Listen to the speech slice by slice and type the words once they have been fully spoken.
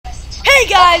Hey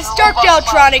guys, Dark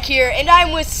Deltronic here, and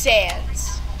I'm with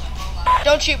Sans.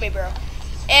 Don't shoot me, bro.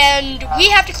 And we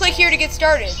have to click here to get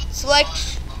started.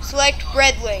 Select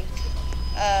red link.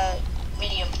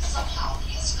 Medium.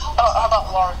 Oh, how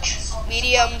about large?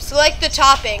 Medium. Select the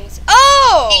toppings.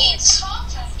 Oh! Cheese.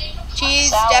 Cheese,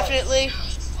 Salad. Definitely.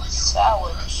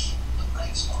 Salad.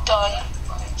 Done.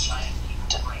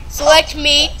 Select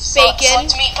meat, bacon.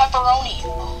 Select meat, pepperoni.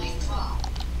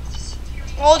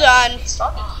 Hold on.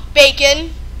 Started.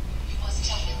 Bacon.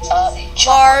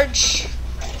 Large.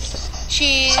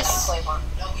 Cheese. Second flavor.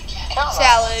 Caramel.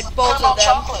 Salad, both Caramel of them.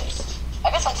 chocolate.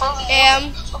 I guess I'm frozen.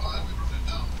 Ham.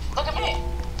 Look at me.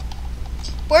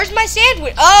 Where's my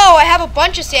sandwich? Oh, I have a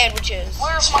bunch of sandwiches.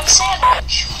 Where's my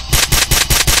sandwich?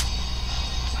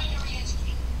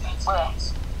 Where?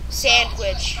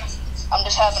 Sandwich. I'm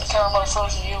just having a caramel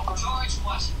frozen yogurt.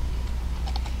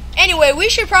 Anyway, we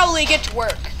should probably get to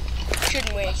work,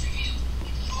 shouldn't we?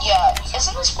 Yeah,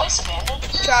 isn't this place abandoned?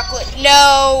 Chocolate.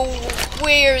 No,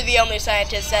 we're the only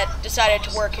scientists that decided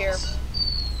to work here.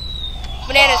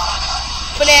 Banana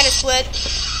split. I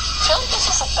feel like this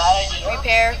is a bad idea.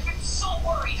 Repair.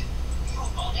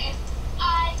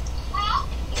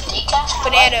 Decaf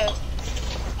Banana.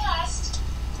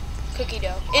 Cookie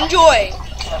dough. Enjoy.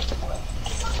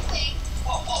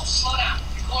 Whoa, slow down.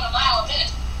 You're going a mile a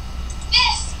minute.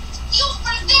 This! You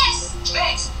for this!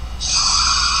 Thanks.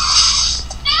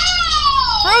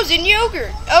 No! Frozen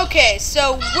yogurt. Okay,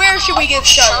 so where should we get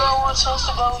started? Sure, we're supposed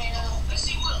to go here.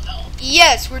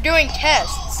 Yes, we're doing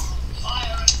tests.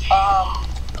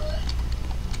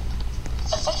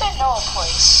 I think I know a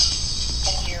place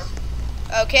in here.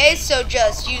 Okay, so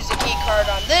just use the key card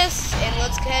on this, and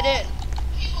let's head in.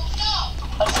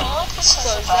 I feel like this is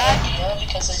Close a bad that. idea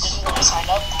because I didn't really sign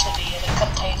up to be in a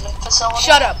containment facility.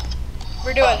 Shut up.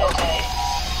 We're doing But, this. okay.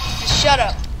 Just shut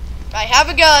up. I have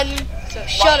a gun, so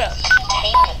shut up.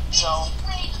 Containment zone.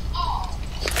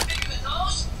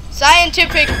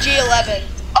 Scientific G11.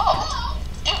 Oh,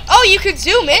 dude, Oh, you could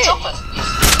zoom in. it's open.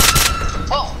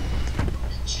 Whoa.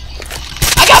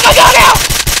 I got my gun out!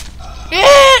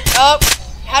 Oh,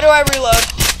 how do I reload?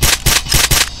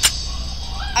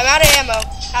 I'm out of ammo.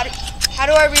 How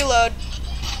do I reload?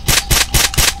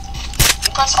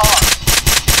 You press R.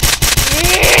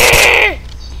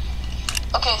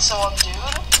 Okay, so dude,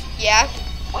 Yeah.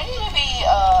 we need to be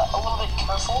a little bit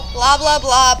careful. Blah, blah,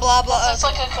 blah, blah, blah. It's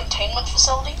like a containment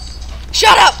facility.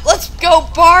 Shut up! Let's go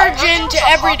barge I heard into there was a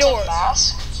every haunted door.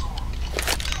 Mask.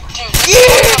 Dude, this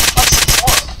is how complexes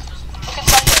work. Look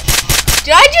inside there.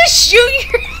 Did I just shoot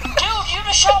you? Dude, you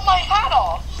just shot my hat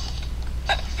off.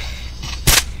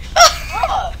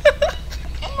 Bruh,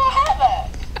 get my hat back.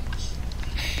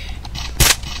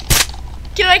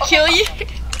 Can I kill you?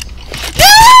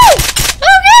 No!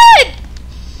 Oh god!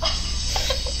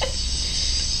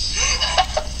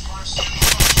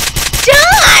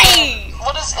 Die!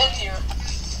 What is in here?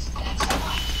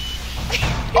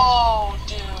 Oh,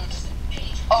 dude.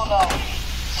 Oh no.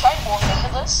 Can I walk into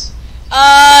this?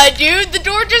 Dude, the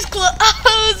door just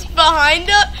closed behind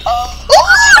us. Oh,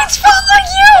 Oh, it's following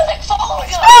you! follow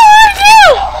It's me. following you!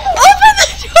 Open the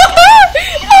door!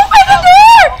 Open the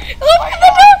door! Open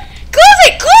the door! Close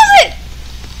it! Close it!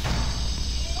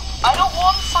 I don't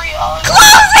want free hug.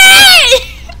 Close it!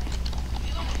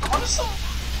 What is that?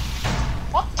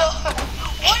 What the?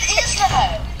 What is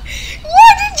that? Why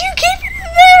did you keep it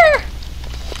in there?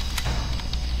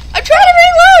 I'm trying to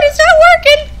reload. It's not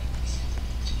working.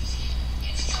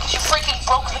 You freaking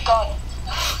broke the gun.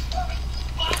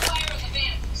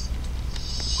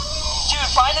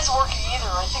 Dude, mine isn't working either.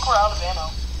 I think we're out of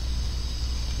ammo.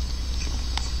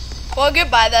 Well,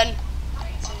 goodbye then.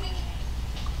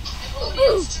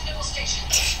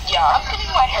 Yeah, I'm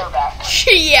getting my hair back.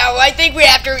 Yeah, well, I think we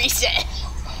have to reset.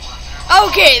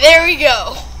 Okay, there we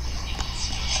go.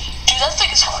 Dude, that thing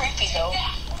is creepy though.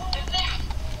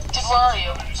 Dude, where are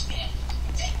you?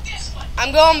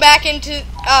 I'm going back into.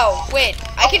 Oh, wait.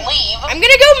 I can. Leave. I'm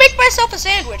gonna go make myself a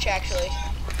sandwich. Actually,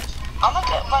 I'm gonna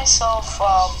get myself,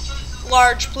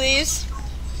 large, please.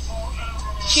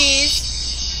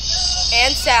 Cheese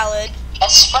and salad,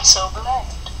 espresso blend.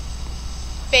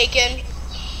 bacon,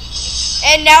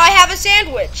 and now I have a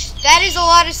sandwich. That is a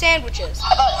lot of sandwiches.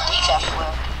 How about decaf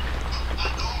blend?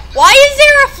 Why is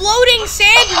there a floating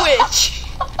sandwich?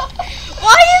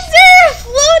 Why is there a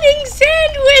floating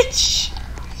sandwich?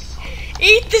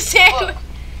 Eat the sandwich.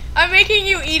 I'm making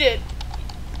you eat it.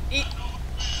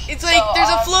 It's like So, there's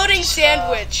a floating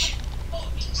sandwich.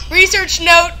 Research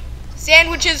note: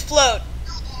 sandwiches float.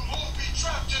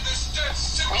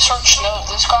 Research note,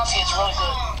 this coffee is really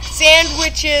good.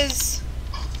 Sandwiches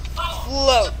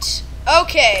float.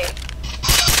 Okay.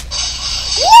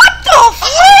 What the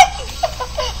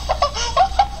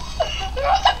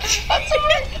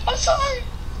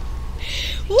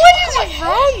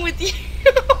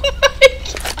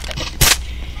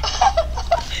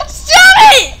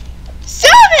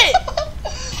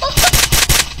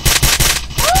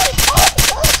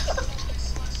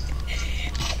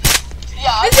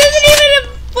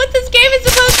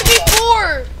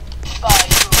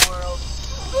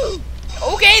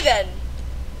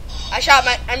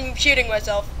I'm shooting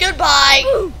myself. Goodbye.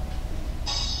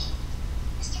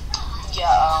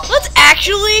 Yeah. Let's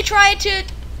actually try to.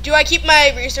 Do I keep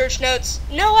my research notes?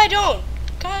 No, I don't.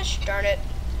 Gosh darn it.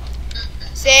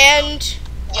 Sand,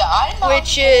 Yeah, I'm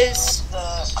which is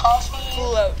the coffee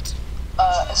float.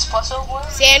 espresso one.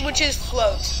 Sandwiches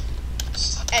float.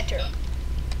 Enter.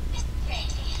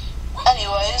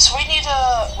 Anyways, we need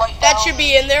to write down. That should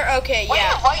be in there. Okay, We need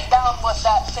yeah. to write down what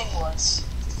that thing was.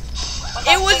 What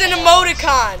that It was thing an is.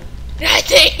 emoticon. I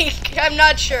think. I'm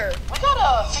not sure. We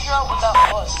gotta figure out what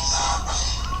that was.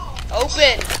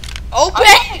 Open. Open.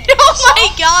 I'm Oh my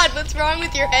god, what's wrong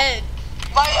with your head?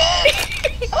 My head.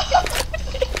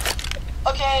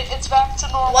 Okay, it's back to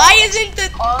normal. Why isn't the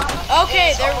Arm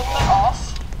Okay, is there a we little go. bit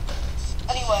off.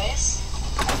 Anyways.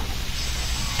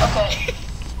 Okay.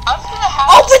 I'm gonna have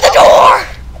Open to the stop door?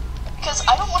 because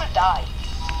I don't want to die.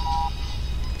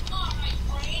 Alright,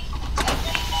 Brain. Get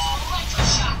ready for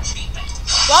electroshock treatment.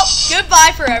 Well,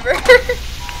 goodbye forever.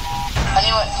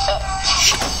 Anyway,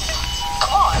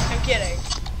 come on. I'm kidding.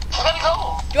 We gotta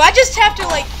go. Do I just have to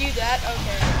like do that?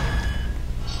 Okay.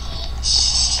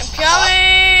 I'm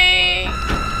coming.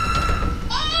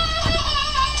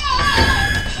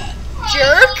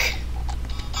 Jerk.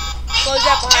 Close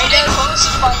that behind Dude, it us.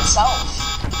 closes by itself.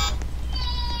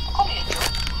 Call me a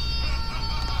jerk.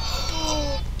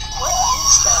 What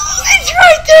is that? It's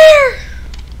right there.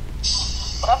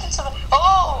 What happens to the...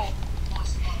 Oh!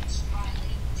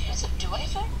 Does it do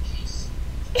anything?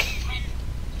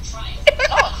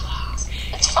 No,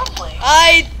 it's friendly.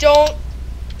 I don't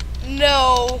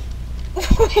know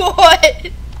what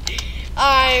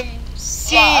I'm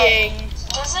seeing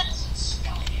Does it...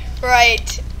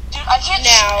 right Dude, I can't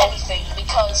Now. shoot anything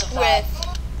because of that. with.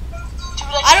 Dude, I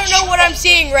can't don't know shoot what I'm anything.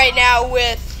 seeing right now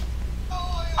with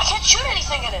I can't shoot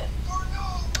anything in it.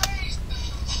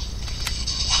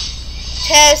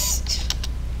 test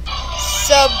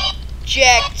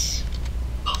subject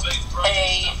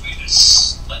A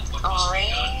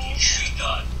range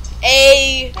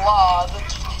a log.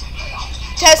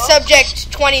 test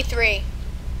subject 23.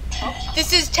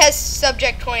 This is test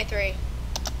subject 23.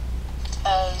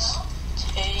 Has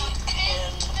taken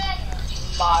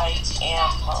my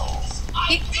ammo.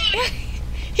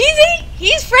 He,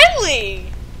 he's friendly.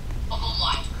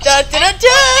 Da da da da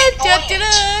da da da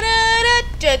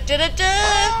da da da da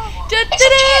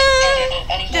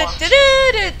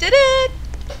da da da.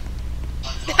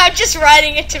 I'm just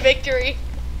riding it to victory.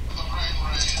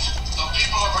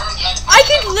 I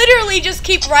can literally just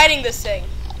keep riding this thing,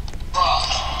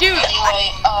 dude.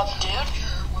 Anyway, dude,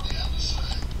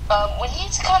 we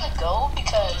need to kind of go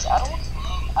because I don't want to.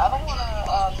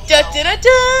 Da da da da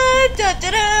da da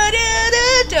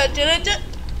da da da da.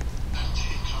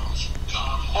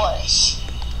 What?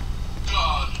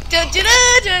 Da da da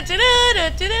da da da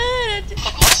da da.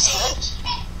 What's it?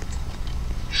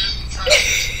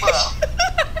 Bruh.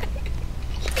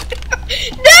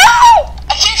 No!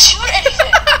 I can't shoot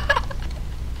anything.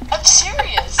 I'm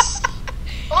serious.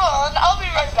 Hold on, I'll be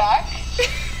right back.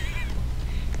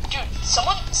 Dude,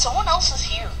 someone else is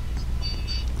here.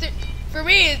 For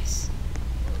me, it's.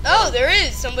 Oh, there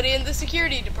is somebody in the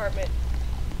security department.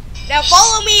 Now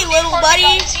follow me, little buddy.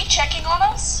 Is he checking on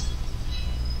us?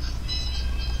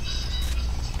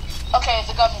 Okay,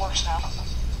 the gun works now.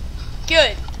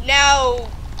 Good. Now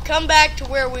come back to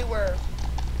where we were.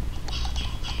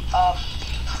 Yeah,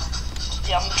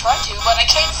 I'm gonna try to, but I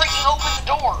can't freaking open the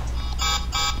door.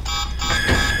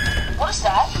 What is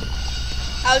that?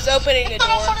 I was opening the Is that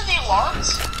in door. front of the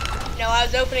alarms? No, I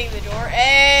was opening the door.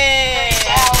 Hey!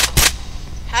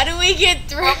 How do we get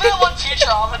through? Remember that one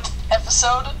Futurama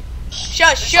episode?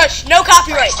 Shush, shush. No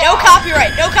copyright. No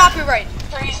copyright. No copyright.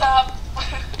 Freeze up.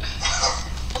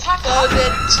 It's not Close it.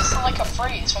 copyright, it's just like a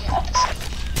phrase from the episode.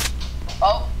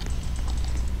 Oh.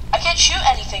 I can't shoot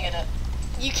anything in it.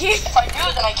 You can't. If I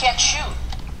do, then I can't shoot.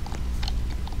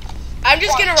 I'm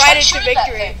just gonna Try write it to shooting that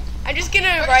victory. thing. I'm just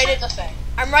gonna Try to write shoot it. the thing.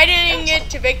 I'm writing it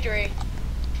to victory.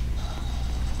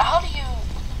 How do you...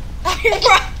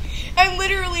 I'm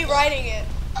literally writing it.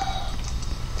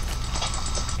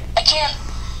 I can't...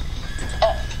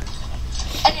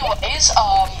 anyways,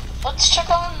 let's check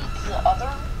on the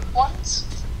other ones.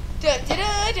 Da, da,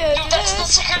 da, da, Dude, that's the da.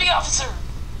 security officer.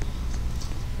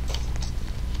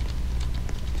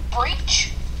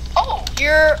 Breach? Oh,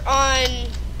 You're on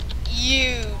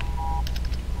YouTube.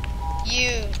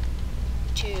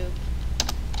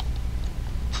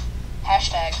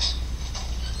 hashtags.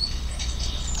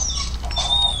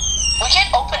 We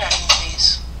can't open any of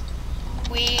these.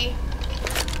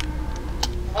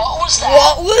 What was that?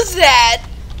 What was that?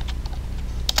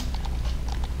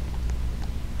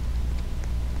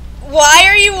 Why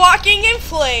are you walking in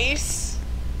place?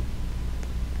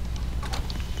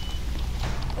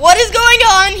 What is going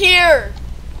on here?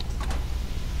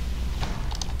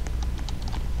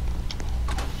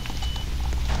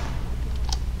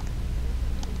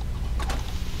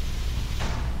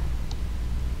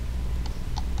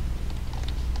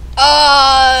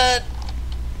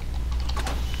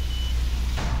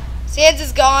 Sans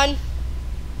is gone.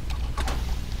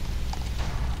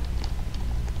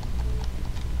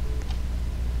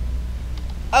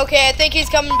 Okay, I think he's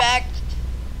coming back.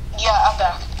 Yeah, I'm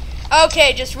back.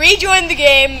 Okay, just rejoin the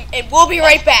game and we'll be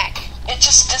right back. It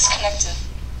just disconnected.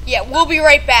 Yeah, we'll be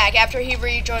right back after he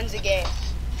rejoins the game.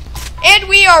 And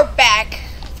we are back.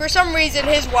 For some reason,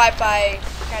 his Wi-Fi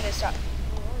kind of stopped.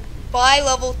 By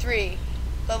level 3.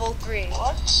 Level 3.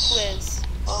 What? Liz.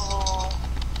 Level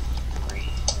 3.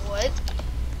 What?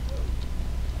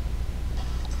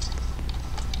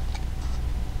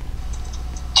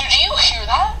 Dude, do you hear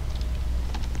that?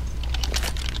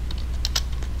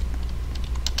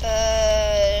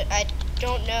 I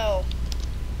don't know.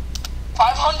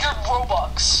 500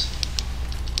 Robux.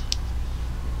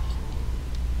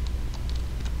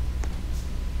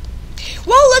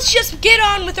 Well, let's just get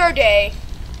on with our day.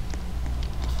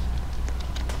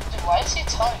 Dude, why is he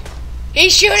telling?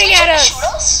 He's shooting Is he at trying to us. shoot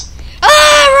us?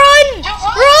 Ah, run! Dude,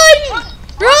 Run!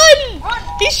 Run! Run!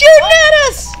 He's shooting at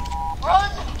us!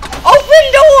 Run! Open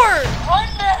door! Run!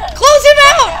 Close him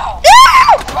Right out! now.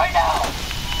 No! Right now!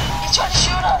 He's trying to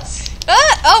shoot us!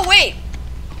 Oh, wait.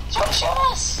 He's trying to shoot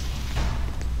us!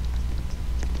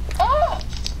 Ah!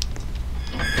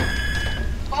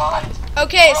 Come on!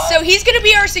 Okay, Run. so he's gonna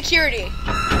be our security.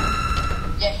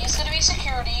 Yeah, he's gonna be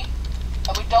security,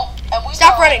 and we don't. And we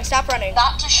Stop know running, stop running.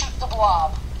 Not to shoot the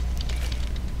blob.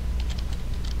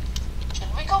 Should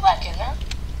we go back in there?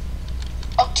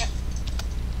 Oh, dude,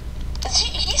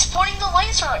 he's pointing the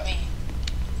laser at me.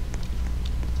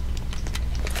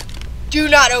 Do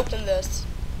not open this.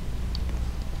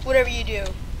 Whatever you do.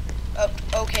 Oh,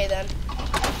 okay then.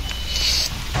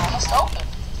 Almost open.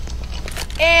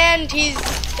 And he's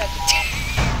stuck.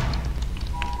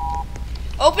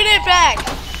 Open it back.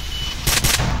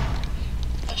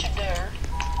 Don't you dare.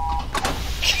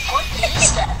 What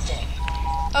is that thing?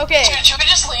 Okay. Dude, should we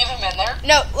just leave him in there?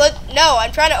 No,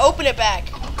 I'm trying to open it back.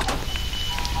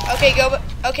 Okay,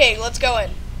 okay, let's go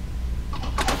in.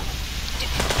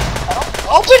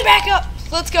 Open back up.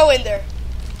 Let's go in there.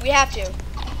 We have to.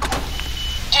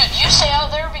 Dude, you stay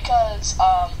out there because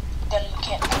then we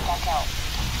can't get back out.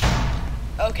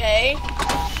 Okay.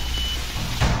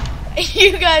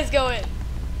 You guys go in.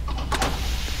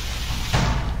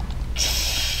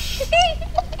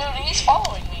 Dude, he's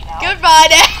following me now. Goodbye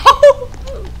now.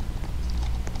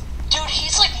 Dude,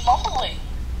 he's like mumbling.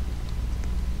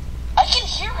 I can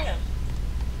hear him.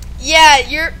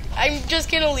 Yeah, I'm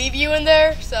just gonna leave you in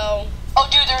there, so. Oh,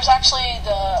 dude, there's actually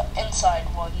the inside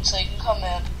one, so you can come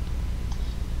in.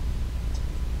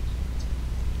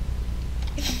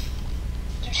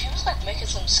 Dude, he was like making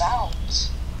some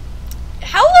sounds.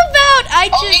 How about I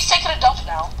Oh, he's just. taking a dump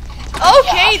now.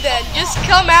 Okay Yeah, then, just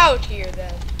come out here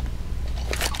then.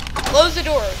 Close the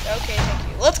door. Okay, thank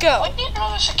you. Let's go. We need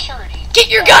another security. Get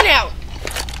your gun out!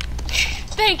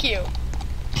 Thank you.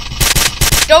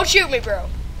 Don't shoot me, bro.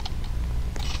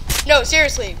 No,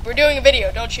 seriously, we're doing a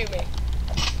video. Don't shoot me.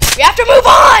 We have to move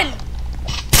on!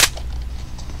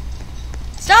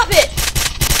 Stop it!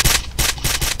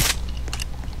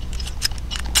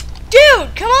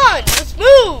 Dude, come on! Let's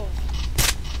move!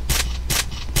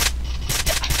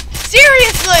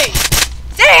 Seriously!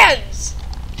 Sans!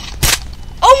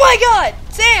 Oh my god!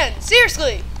 Sans!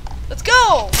 Seriously! Let's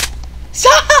go!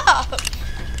 Stop!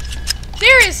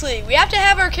 Seriously, we have to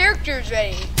have our characters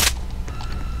ready.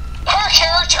 Our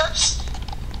characters!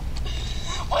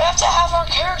 We have to have our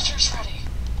characters ready.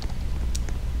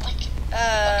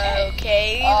 Like,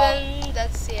 Okay, then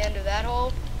that's the end of that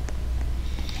hole.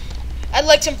 I'd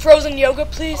like some frozen yoga,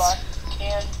 please. hold on.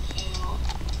 Can you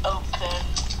open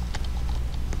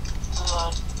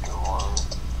the door?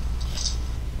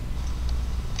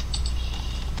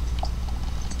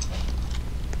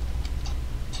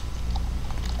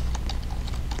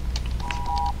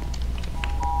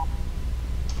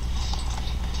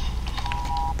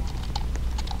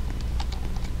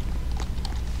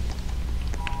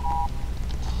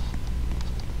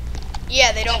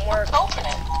 Yeah, they don't work. Open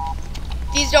it.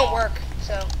 These don't work,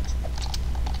 so.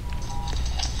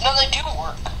 No, they do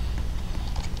work.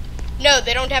 No,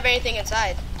 they don't have anything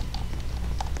inside.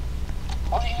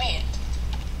 What do you mean?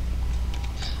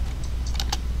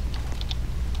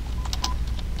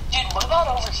 Dude, what about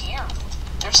over here?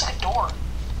 There's like a door.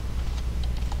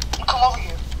 Come over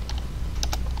here.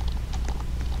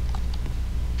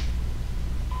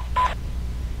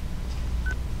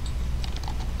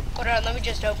 Hold on, let me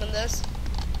just open this.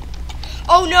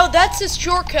 Oh no, that's a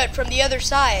shortcut from the other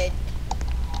side.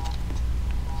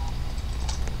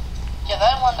 Yeah,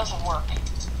 that one doesn't work.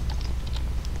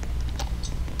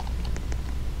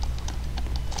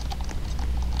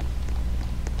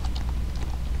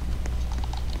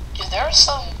 Dude, there's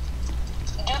some...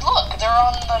 Dude, look, they're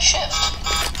on the shift.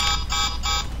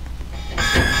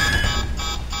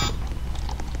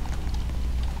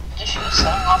 Dude, she was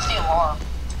setting off the alarm.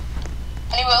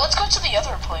 Anyway, let's go to the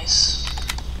other place.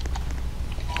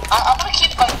 I'm gonna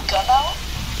keep my gun out.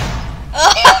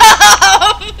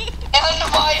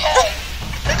 And my head.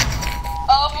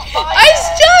 I'm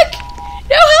stuck!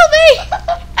 No, help me!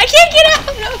 I can't get out!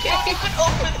 Okay. You can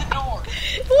open the door.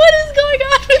 What is going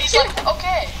on with He's you? like,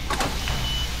 okay.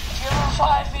 If you're level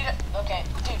 5 feet... Okay,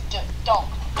 dude, don't.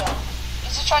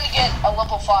 He's just trying to get a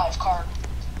level 5 card.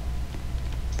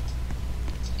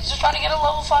 He's just trying to get a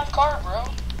level 5 card, bro.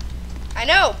 I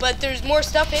know, but there's more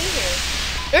stuff in here.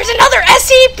 There's another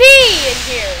SCP in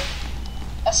here!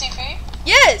 SCP?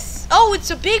 Yes! Oh,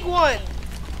 it's a big one!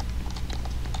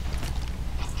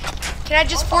 Can I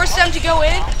just force them to go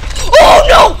in? Oh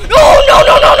no! No!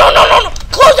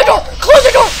 Close the door! Close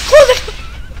the door! Close the door!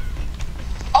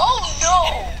 Oh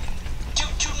no! Do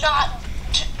not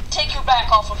take your back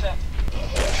off of him.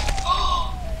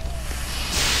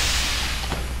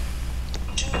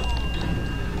 Dude.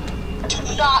 Do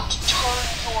not turn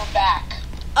your back.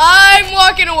 I'm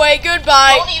walking away.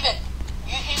 Goodbye. Don't even.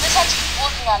 You just have to keep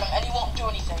looking at him and he won't do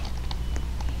anything.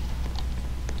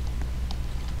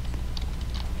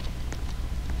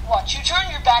 Watch, you turn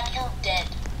your back, you're dead.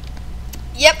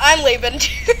 Yep, I'm leaving.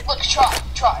 Look, try.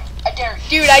 I dare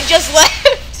you. Dude, I just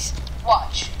left.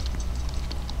 Watch.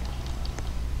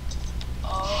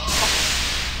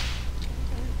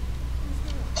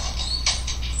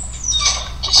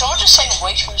 Did someone just say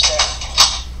wait who's there?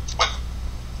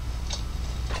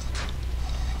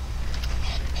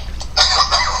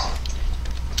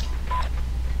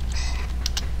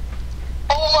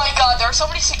 Oh my god, there are so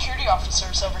many security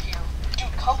officers over here.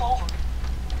 Dude, come over.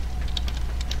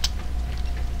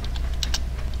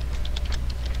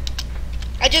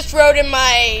 I just wrote in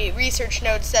my research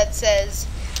notes that says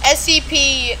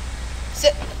SCP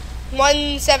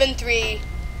 173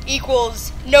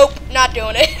 equals nope, not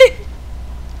doing it.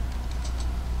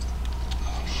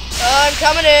 I'm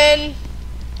coming in.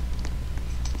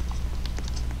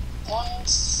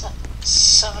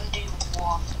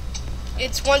 171.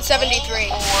 It's 173.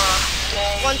 Or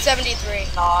may 173.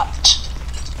 not.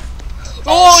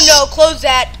 Oh no, close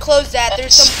that. Close that.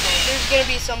 There's gonna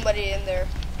be somebody in there.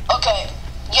 Okay.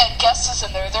 Yeah, guest is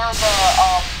in there. They're the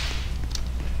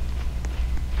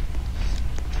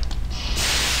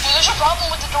Dude, there's a problem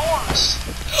with the doors.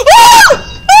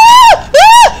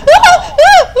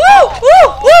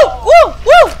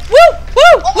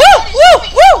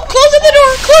 Closing the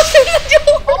door. Closing the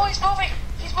door. Oh, he's moving.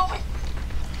 He's moving.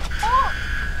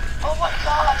 Oh my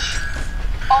gosh.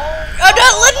 Oh. I'm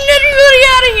not letting anybody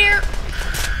out of here.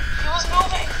 He was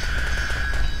moving.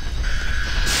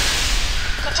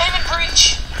 Containment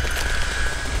breach.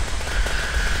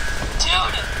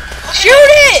 Dude.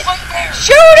 Shoot it!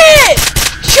 Shoot it!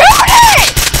 Shoot it!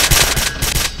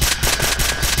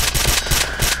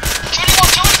 Judy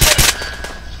won't do anything.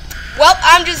 Well,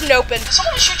 I'm just noping. Did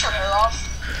someone shoot your hair off?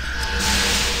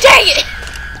 Dang it!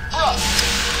 Bro.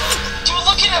 Dude,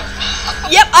 look at him.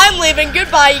 Yep, I'm leaving.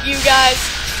 Goodbye, you guys.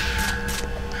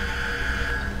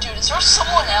 Dude, is there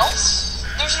someone else?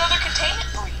 There's another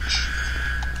containment breach.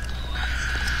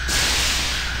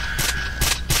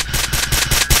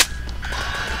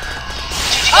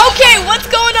 Okay, what's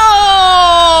going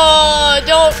on?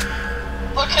 Don't.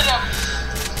 Look at him.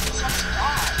 Sounds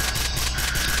bad.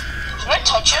 Should I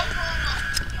touch him?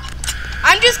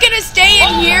 I'm just gonna stay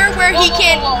in here where he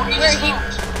can. Where he.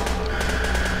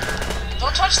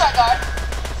 Don't touch that guy.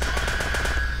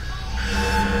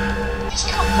 He's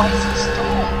gonna wipe his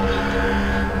door.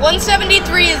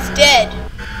 173 is dead.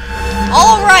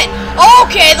 All right.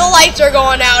 Okay, the lights are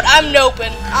going out. I'm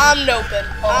noping. I'm noping.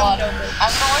 I'm noping.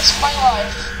 I'm gonna risk my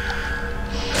life.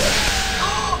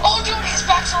 Oh, dude, he's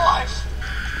back to life.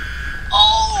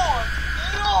 Oh,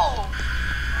 no.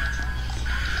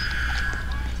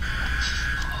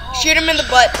 Shoot him in the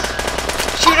butt.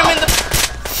 Shoot him in the.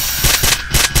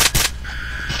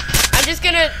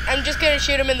 I'm just gonna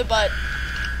shoot him in the butt.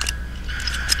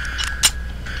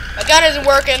 My gun isn't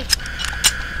working.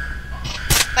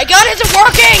 My gun isn't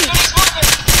working! Dude, he's moving.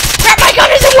 Crap, my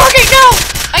gun isn't working! No!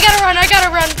 I gotta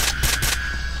run.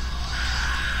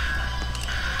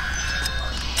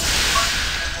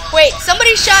 Wait,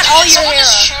 somebody shot all your hair Did someone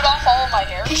just off. shoot off all of my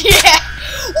hair? Yeah.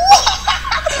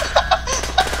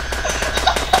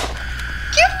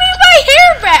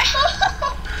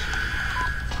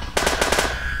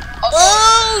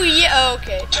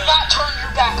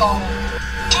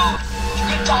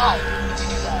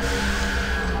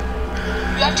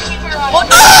 You have to keep your eye What?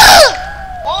 on.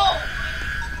 Ah! Whoa!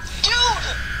 Dude!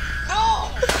 No!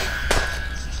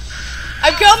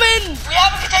 I'm coming! We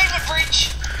have a containment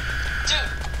breach! Dude,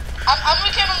 I'm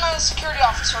becoming a security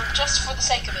officer just for the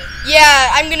sake of it.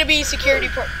 Yeah, I'm gonna be security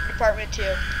department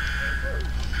too.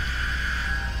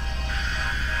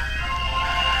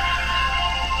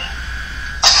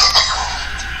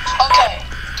 Okay.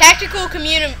 Tactical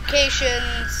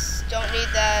communications, don't need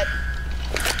that.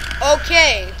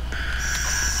 Okay,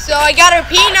 so I got a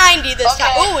P90 this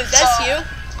time. Oh, is that so you?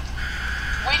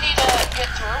 We need to get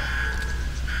through,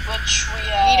 which we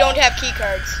You don't have key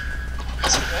cards.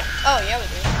 Yes, we do. Oh, yeah, we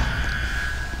do.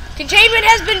 Containment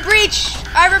has been breached.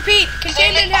 I repeat,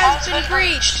 containment has been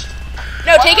breached.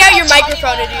 No, Why take do I out your have tiny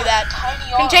microphone to do arms? that. Tiny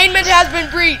arms. Containment has been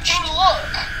breached. Dude, look.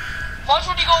 Watch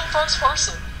when you go in first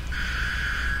person.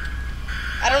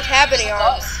 I don't have any Use the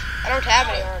arms. gun. I don't have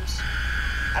any arms.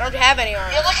 I don't have any arms.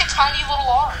 You have like a tiny little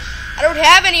arm. I don't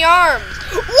have any arms.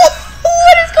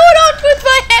 What is going on with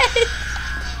my head?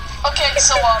 Okay,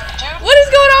 so dude. What is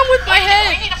going on with my We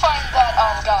head? need to find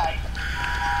that guy.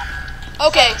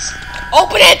 Okay,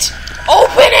 open it!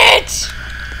 Open it!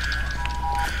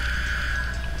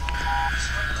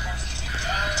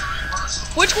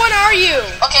 Which one are you?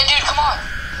 Okay, dude, come on.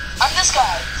 I'm this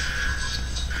guy.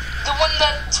 The one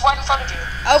that's right in front of you.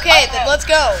 Okay, I'm then him. let's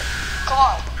go. Come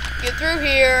on. Get through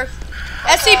here.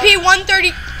 Okay.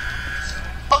 SCP-130.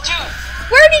 Oh,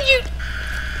 dude. Where did you?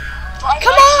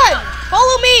 Come on!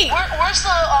 Follow me! Where's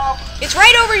the It's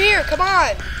right over here. Come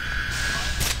on.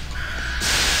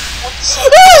 What's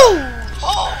Woo!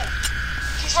 Oh!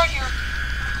 He's right here.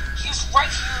 He's right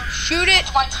here. Shoot it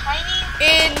With my tiny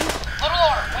in. little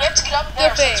arm. We have to get up there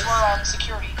The since face. we're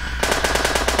security.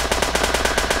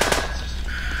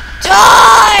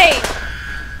 Die!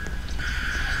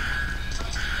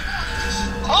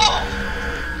 Oh!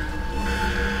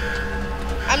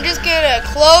 I'm just gonna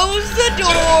close the door.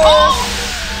 Oh!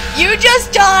 You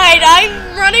just died.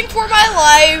 I'm running for my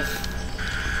life.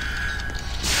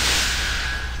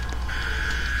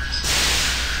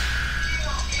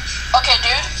 Okay,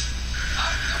 dude.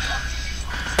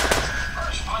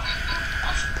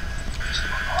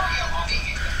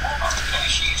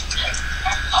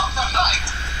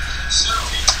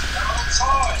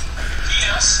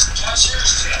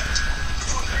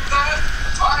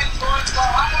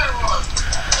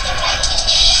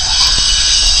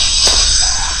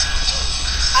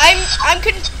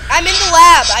 I'm in the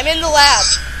lab. I'm in the lab.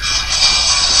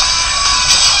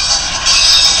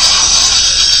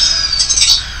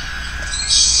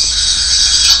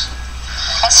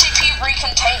 SCP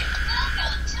recontained.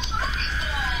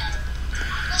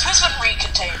 Who's been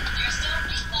recontained?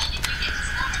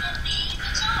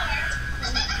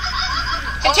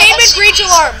 Containment breach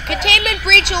alarm. Containment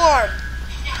breach alarm.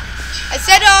 I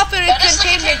set off a That is the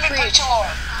containment breach.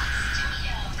 alarm.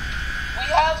 We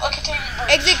have a containment breach.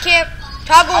 Exit camp.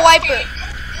 Toggle I wiper. repeat,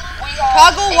 we have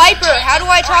Toggle a wiper. How do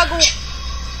I containment toggle? breach.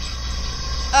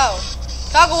 Oh.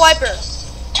 Toggle wiper.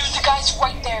 Dude, the guy's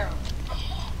right there.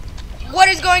 What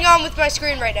is going on with my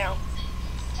screen right now?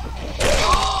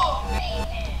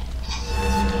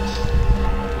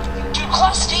 Dude,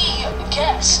 Class D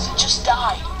guest just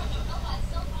died.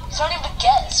 He's not even a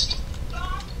guest.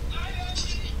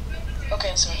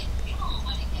 Okay, so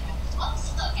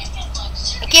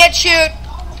I can't shoot.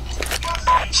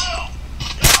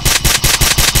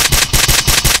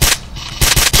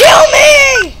 Kill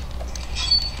me!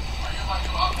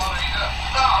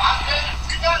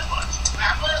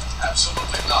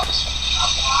 Absolutely not.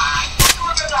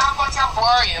 where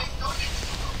are you?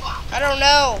 I don't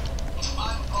know.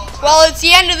 Well, it's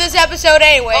the end of this episode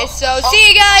anyway, so see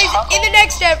you guys in the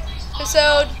next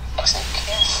episode.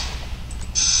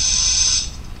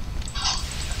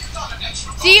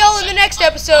 See y'all in the next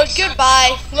episode.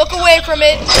 Goodbye. Look away from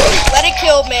it. Let it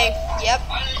kill me. Yep.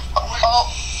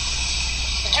 Oh,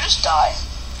 did you just die?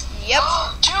 Yep.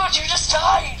 Dude, you just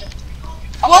died.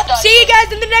 Well, see you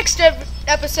guys in the next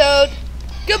episode.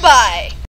 Goodbye.